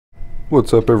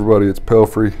What's up, everybody? It's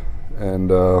Pelfrey,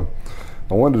 and I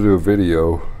wanted to do a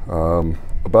video.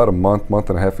 About a month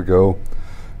and a half ago,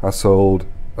 I sold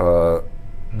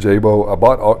Jebao. I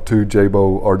bought two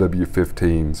Jebao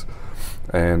RW15s,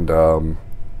 and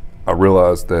I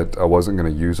realized that I wasn't going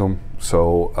to use them,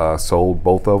 so I sold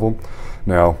both of them.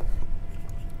 Now,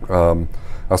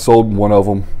 I sold one of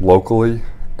them locally,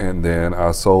 and then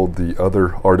I sold the other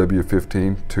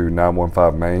RW15 to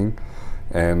 915 Main,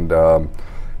 and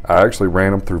I actually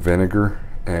ran them through vinegar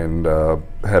and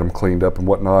had them cleaned up and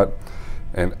whatnot.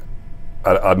 And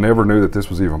I never knew that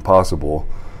this was even possible,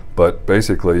 but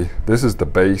basically this is the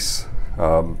base.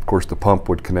 Of course, the pump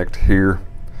would connect here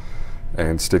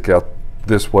and stick out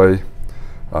this way,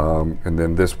 and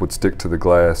then this would stick to the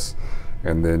glass,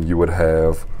 and then you would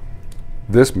have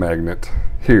this magnet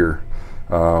here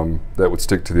that would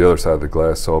stick to the other side of the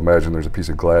glass. So imagine there's a piece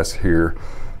of glass here.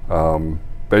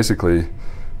 Basically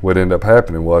what ended up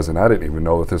happening was, and I didn't even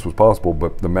know that this was possible,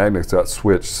 but the magnets got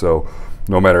switched, so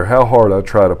no matter how hard I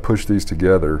try to push these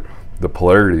together, the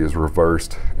polarity is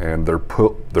reversed, and they're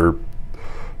pulling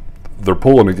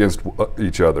against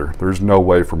each other. There's no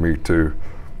way for me to,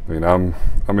 I'm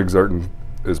exerting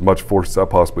as much force as I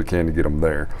possibly can to get them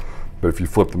there. But if you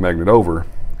flip the magnet over,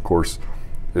 of course,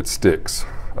 it sticks.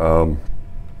 So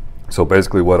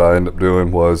basically what I ended up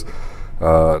doing was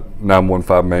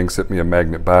 915 Main sent me a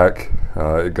magnet back.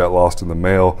 It got lost in the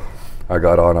mail. I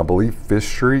got on, I believe, Fish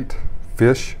Street,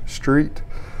 and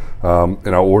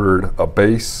I ordered a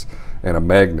base and a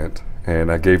magnet,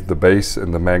 and I gave the base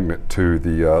and the magnet to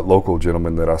the local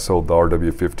gentleman that I sold the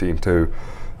RW15 to,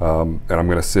 and I'm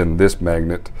going to send this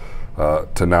magnet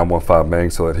to 915 Main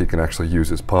so that he can actually use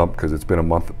his pump, because it's been a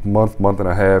month and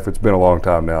a half. It's been a long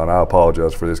time now, and I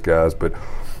apologize for this, guys, but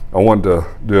I wanted to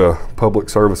do a public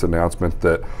service announcement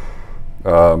that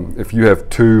if you have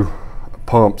two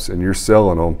pumps and you're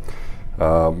selling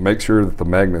them, make sure that the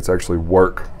magnets actually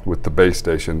work with the base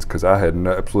stations, because I had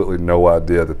absolutely no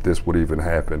idea that this would even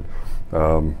happen.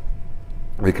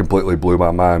 It completely blew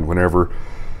my mind whenever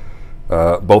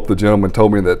both the gentlemen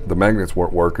told me that the magnets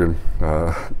weren't working.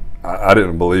 I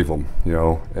didn't believe them,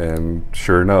 and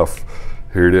sure enough,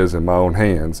 here it is in my own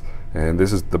hands. And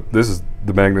this is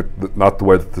the magnet, not the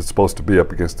way that it's supposed to be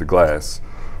up against the glass.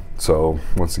 So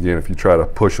once again, if you try to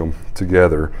push them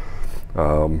together,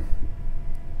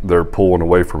 they're pulling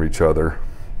away from each other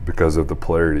because of the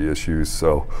polarity issues.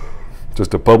 So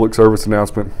just a public service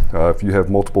announcement. If you have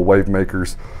multiple wave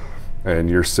makers and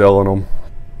you're selling them,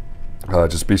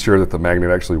 just be sure that the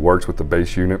magnet actually works with the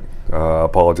base unit. I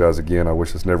apologize again. I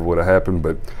wish this never would have happened,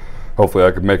 but hopefully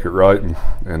I could make it right,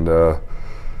 and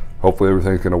hopefully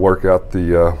everything's going to work out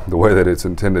the way that it's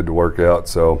intended to work out.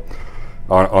 So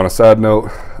on a side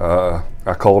note,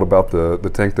 I called about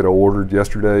the tank that I ordered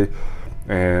yesterday,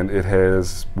 and it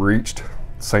has reached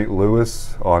St.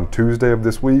 Louis on Tuesday of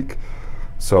this week.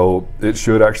 So it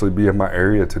should actually be in my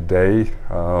area today.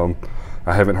 I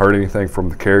haven't heard anything from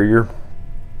the carrier,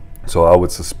 so I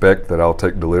would suspect that I'll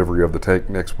take delivery of the tank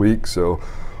next week. So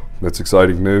that's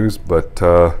exciting news. But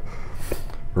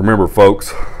remember,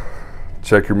 folks,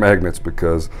 check your magnets,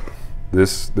 because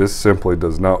this simply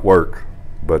does not work.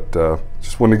 But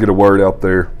just want to get a word out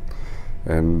there,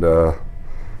 and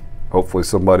hopefully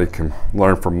somebody can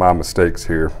learn from my mistakes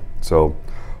here. So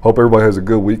hope everybody has a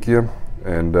good weekend,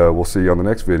 and we'll see you on the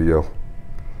next video.